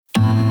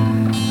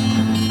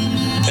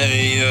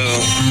Hey, yo.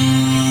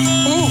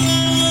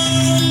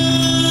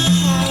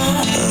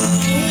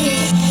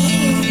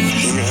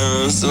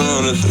 Vreau să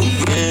mă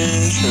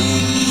rătrupești.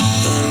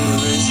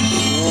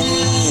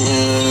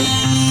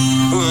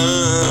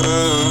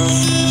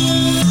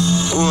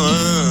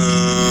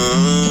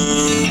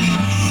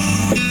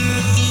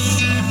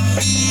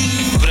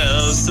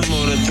 Vreau să mă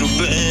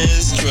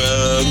rătrubesc,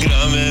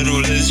 grame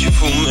rulez și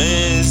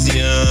fumez,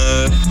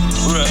 iar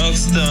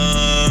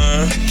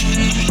rockstar,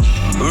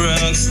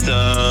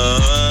 rockstar.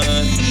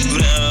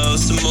 Vreau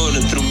să mă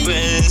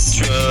rătrubesc,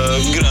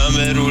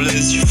 grame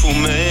rulez și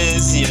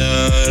fumez,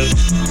 iar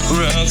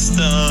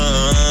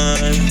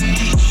rockstar,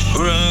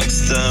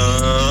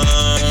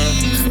 rockstar.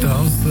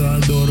 Stau să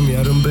adorm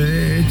iar în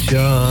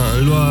Becea,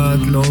 am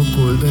luat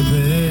locul de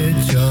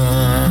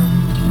Becea.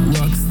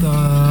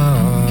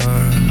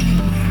 Rockstar,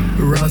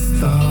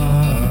 Rasta.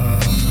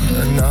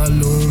 În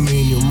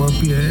aluminiu mă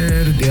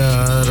pierd,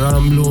 iar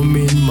am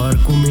lumini mari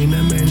cu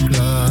mine men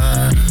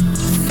clar.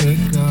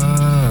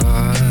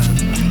 Secat,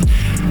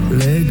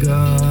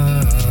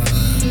 legat.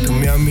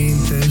 Îmi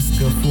amintesc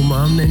că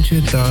fumam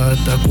neîncetat,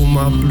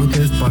 acum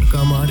plutesc, parcă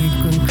am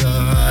aripi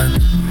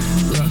câncat.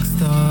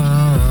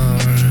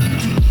 Rockstar,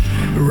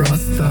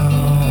 Rasta.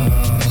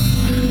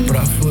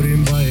 Prafuri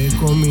în baie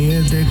cu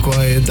 1000 de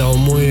coaie, dau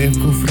muie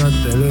cu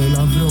fratele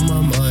la vreo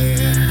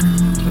mamaie.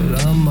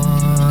 La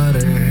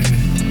mare,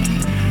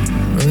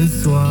 în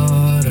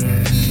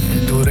soare,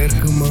 dureri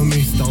când mă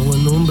mișc, stau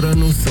în umbră,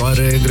 nu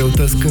soare.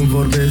 Greutăți când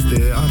vorbesc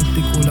de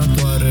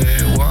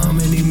articulatoare.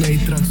 Oamenii mei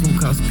trag sunt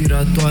ca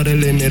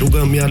aspiratoarele. Ne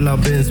rugăm iar la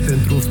Benz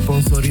pentru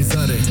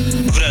sponsorizare.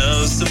 Vreau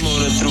să mă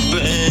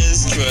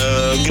rătrubesc,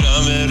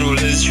 grame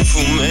rulez și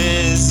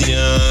fumez,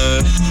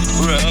 iar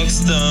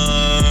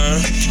rockstar,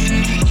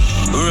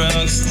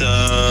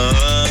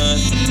 rockstar.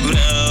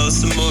 Vreau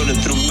să mă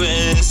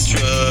rătrubesc,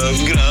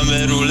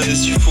 grame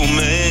rulez și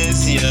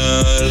fumez,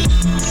 iar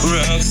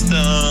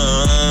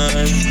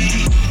rockstar,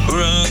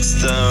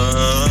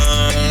 rockstar.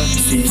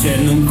 Sincer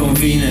nu-mi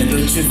convine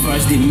tot ce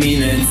faci din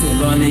mine. Ți-o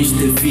lua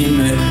niște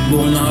filme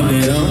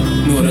bolnave rău,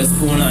 nu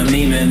răspund la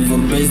nimeni,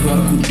 vorbesc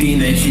doar cu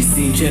tine și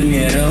sincer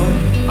mi-e rău.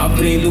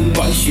 Aprind un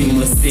pas și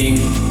mă sting,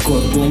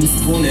 corpul îmi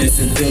spune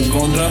sunt în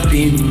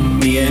contratimp.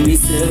 Mie mi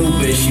se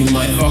rupe și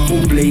mai fac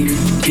un plic,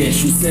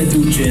 cash-ul se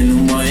duce, nu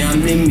mai am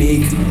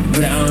nimic.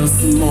 Vreau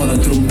să mor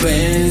într-un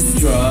Benz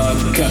Truck,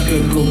 ca că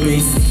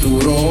copii sunt un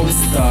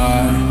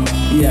rockstar.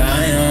 Yeah,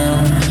 yeah,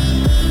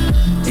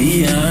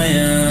 yeah,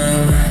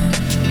 yeah,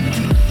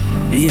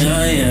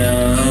 yeah,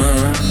 yeah.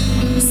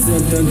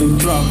 Sunt într-un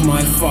truck,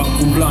 mai fac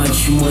un blanc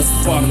și mă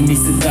sparg. Mi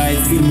se taie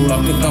filmul la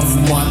cât am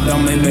fumat. Da,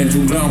 mai mergi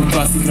un gram,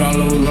 clasic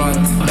ralăurat.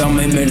 Da,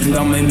 mai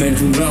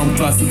mergi un gram,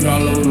 clasic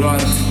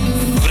ralăurat.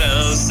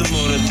 Vreau să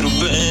mă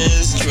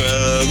rătrubesc,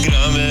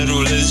 grame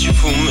rulez și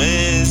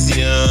fumez,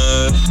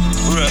 iar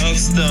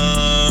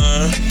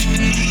rockstar,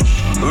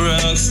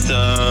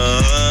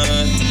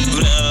 rockstar.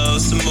 Vreau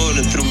să mă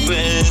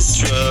rătrubesc,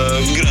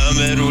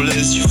 grame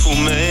rulez și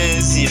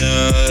fumez,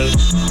 iar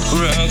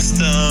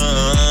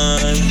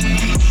rockstar,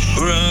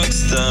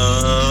 rockstar.